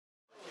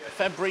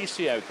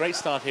Fabrizio, great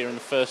start here in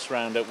the first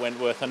round at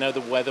Wentworth. I know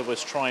the weather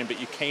was trying, but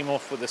you came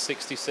off with a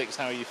 66.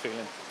 How are you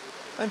feeling?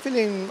 I'm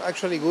feeling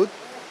actually good.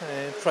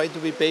 Try to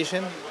be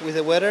patient with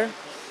the weather.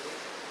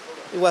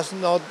 It was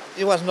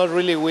not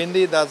really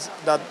windy.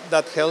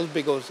 That helped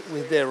because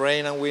with the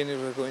rain and wind it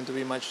was going to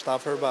be much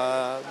tougher.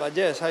 But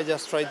yes, I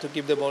just tried to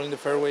keep the ball in the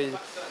fairway.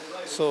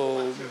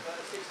 So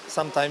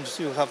sometimes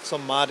you have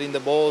some mud in the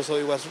ball. So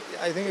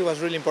I think it was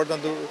really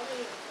important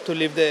to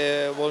leave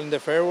the ball in the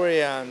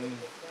fairway and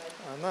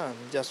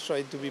just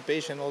try to be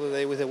patient all the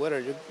day with the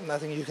weather.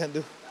 Nothing you can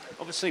do.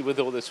 Obviously, with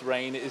all this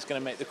rain, it is going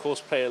to make the course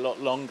play a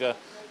lot longer,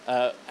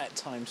 at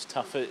times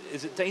tougher.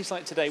 Is it days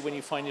like today when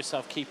you find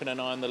yourself keeping an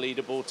eye on the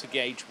leaderboard to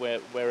gauge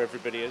where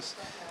everybody is?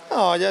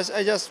 No,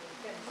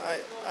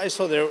 I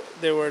saw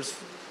there were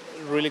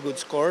really good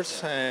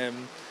scores.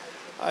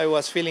 I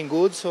was feeling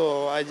good,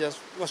 so I just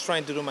was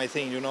trying to do my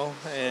thing, you know.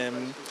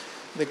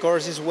 The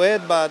course is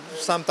wet, but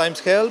sometimes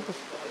help,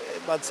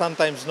 but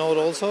sometimes not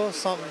also.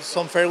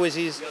 Some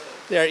fairways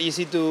they are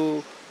easy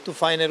to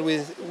find it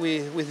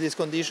with these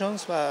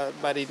conditions,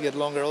 but it gets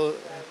longer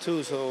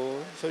too.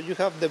 So you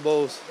have the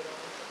both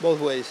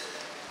ways.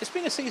 It's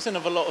been a season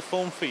of a lot of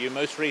form for you.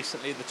 Most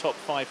recently, the top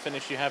 5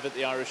 finish you have at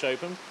the Irish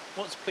Open.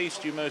 What's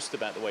pleased you most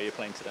about the way you're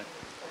playing today?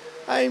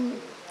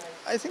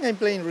 I think I'm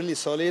playing really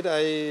solid.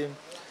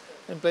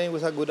 I'm playing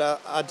with a good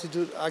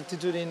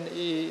attitude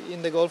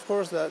in the golf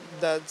course.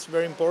 That's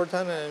very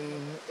important,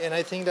 and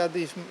I think that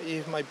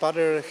if my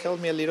putter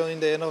helped me a little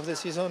in the end of the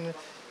season,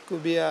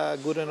 could be a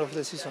good end of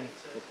the season.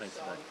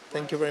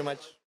 Thank you very much.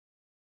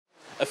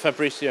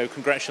 Fabrizio,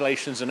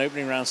 congratulations on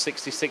opening round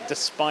 66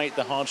 despite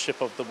the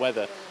hardship of the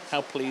weather.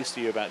 How pleased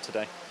are you about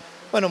today?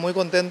 Bueno, muy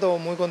contento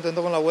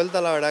con la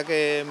vuelta. La verdad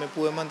que me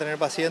pude mantener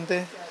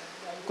paciente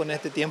con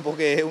este tiempo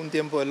que es un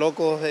tiempo de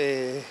locos.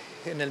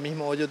 En el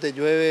mismo hoyo te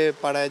llueve,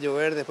 para de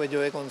llover, después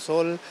llueve con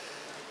sol.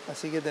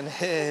 Así que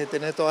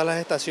tenés todas las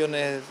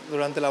estaciones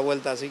durante la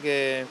vuelta. Así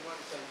que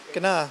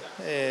nada,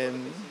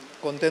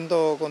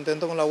 contento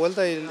con la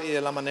vuelta y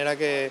de la manera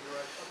que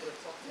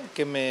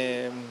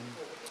me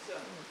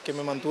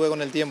mantuve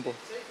con el tiempo.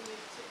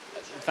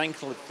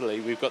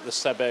 Thankfully, we've got the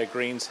sub-air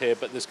greens here,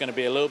 but there's going to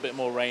be a little bit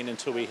more rain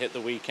until we hit the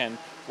weekend.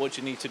 What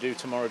do you need to do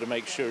tomorrow to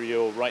make sure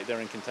you're right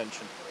there in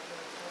contention?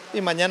 Y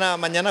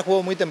mañana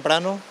juego muy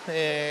temprano,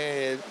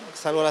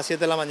 salgo a las 7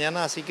 de la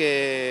mañana, así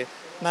que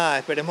nada,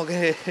 esperemos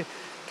que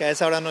a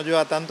esa hora no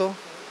llueva tanto,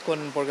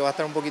 porque va a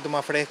estar un poquito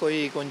más fresco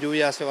y con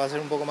lluvia se va a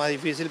hacer un poco más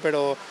difícil,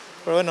 pero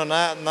bueno,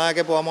 nada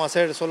que podamos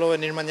hacer, solo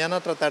venir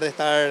mañana, tratar de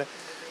estar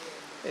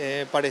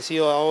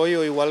parecido a hoy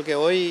o igual que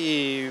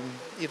hoy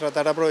y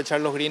tratar de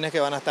aprovechar los greens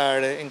que van a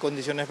estar en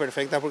condiciones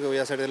perfectas porque voy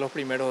a ser de los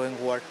primeros en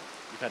jugar.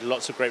 You've had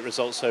lots of great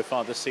results so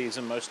far this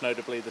season, most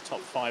notably the top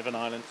 5 in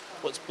Ireland.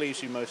 What's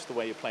pleased you most the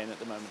way you're playing at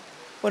the moment?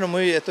 Bueno,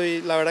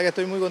 la verdad que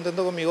estoy muy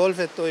contento con mi golf,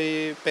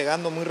 estoy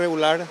pegando muy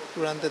regular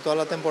durante toda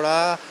la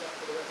temporada,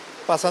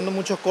 pasando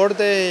muchos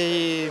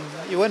cortes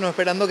y bueno,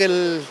 esperando que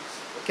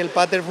el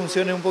putter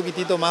funcione un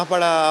poquitito más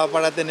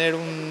para tener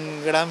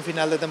un gran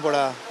final de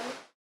temporada.